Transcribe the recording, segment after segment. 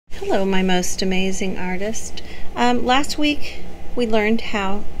Hello, my most amazing artist. Last week we learned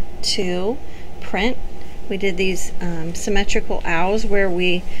how to print. We did these symmetrical owls where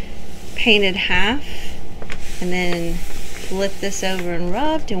we painted half and then flipped this over and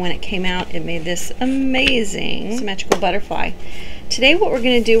rubbed, and when it came out it made this amazing symmetrical butterfly. Today what we're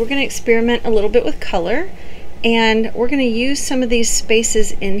going to do, we're going to experiment a little bit with color, and we're going to use some of these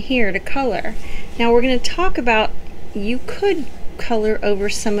spaces in here to color. Now we're going to talk about, you could color over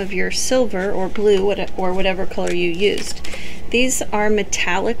some of your silver or blue or whatever color you used. These are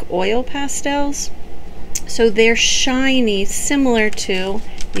metallic oil pastels, so they're shiny, similar to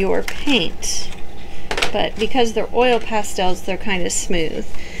your paint, but because they're oil pastels, they're kind of smooth.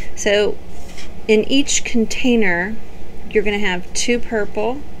 So in each container you're going to have two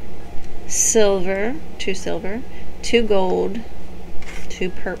purple, silver, two gold, two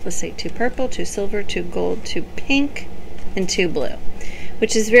purple, let's say two purple, two silver, two gold, two pink, and two blue,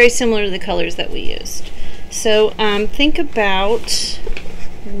 which is very similar to the colors that we used. So think about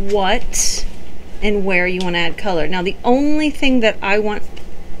what and where you want to add color. Now the only thing that I want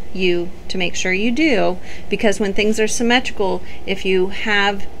you to make sure you do, because when things are symmetrical, if you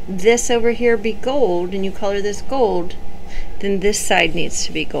have this over here be gold and you color this gold, then this side needs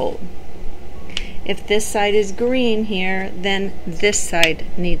to be gold. If this side is green here, then this side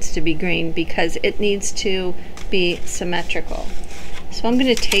needs to be green, because it needs to be symmetrical. So I'm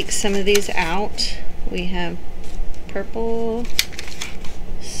going to take some of these out. We have purple,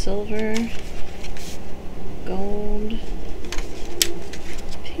 silver, gold,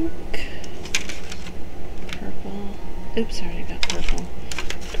 pink, purple, oops, I already got purple,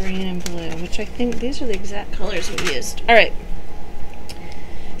 green, and blue, which I think these are the exact colors we used. Alright,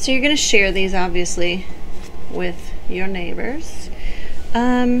 so you're going to share these obviously with your neighbors.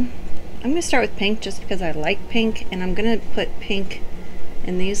 I'm going to start with pink just because I like pink, and I'm going to put pink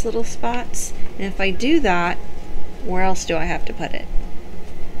in these little spots. And if I do that, where else do I have to put it?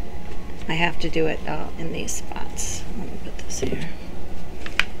 I have to do it in these spots. Let me put this here.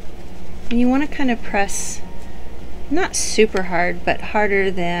 And you want to kind of press, not super hard, but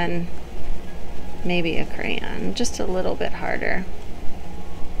harder than maybe a crayon, just a little bit harder.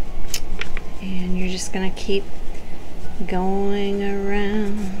 And you're just going to keep going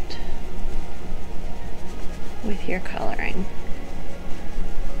around with your coloring.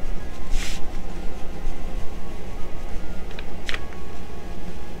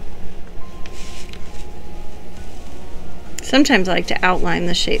 Sometimes I like to outline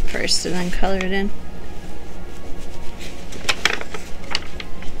the shape first and then color it in.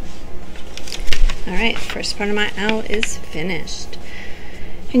 Alright, first part of my owl is finished.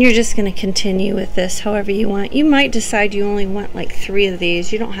 And you're just going to continue with this however you want. You might decide you only want like 3 of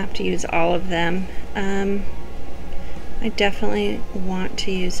these. You don't have to use all of them. I definitely want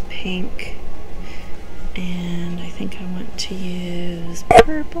to use pink, and I think I want to use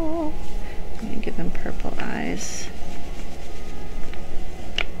purple. I'm going to give them purple eyes.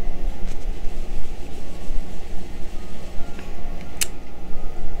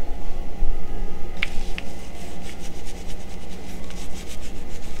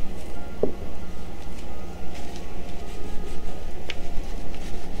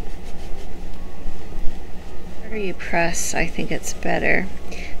 You press, I think it's better.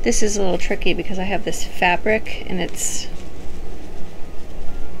 This is a little tricky because I have this fabric and it's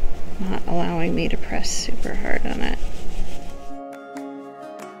not allowing me to press super hard on it.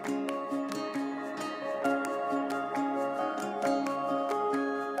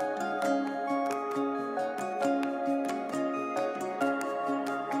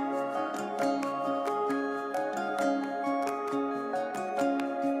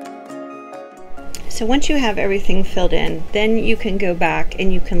 So once you have everything filled in, then you can go back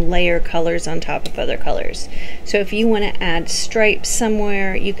and you can layer colors on top of other colors. So if you want to add stripes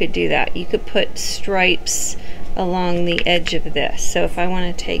somewhere, you could do that. You could put stripes along the edge of this. So if I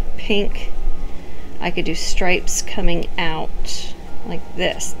want to take pink, I could do stripes coming out like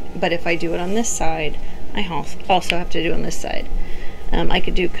this. But if I do it on this side, I also have to do it on this side. I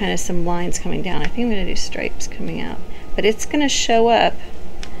could do kind of some lines coming down. I think I'm going to do stripes coming out. But it's going to show up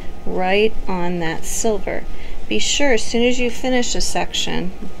right on that silver. Be sure as soon as you finish a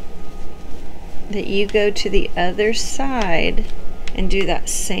section that you go to the other side and do that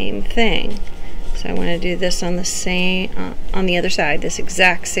same thing. So I want to do this on the same on the other side, this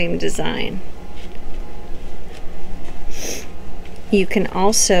exact same design. You can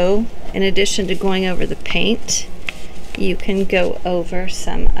also, in addition to going over the paint, you can go over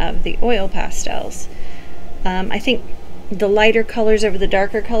some of the oil pastels. I think the lighter colors over the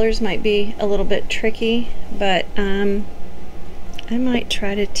darker colors might be a little bit tricky, but I might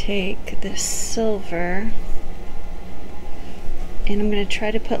try to take this silver and I'm going to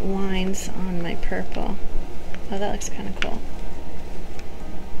try to put lines on my purple. Oh, that looks kind of cool.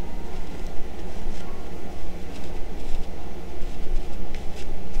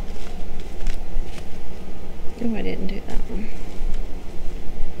 Oh, I didn't do that one.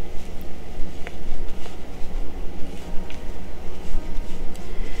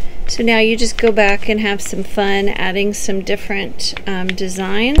 So now you just go back and have some fun adding some different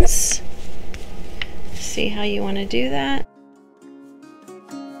designs. See how you want to do that.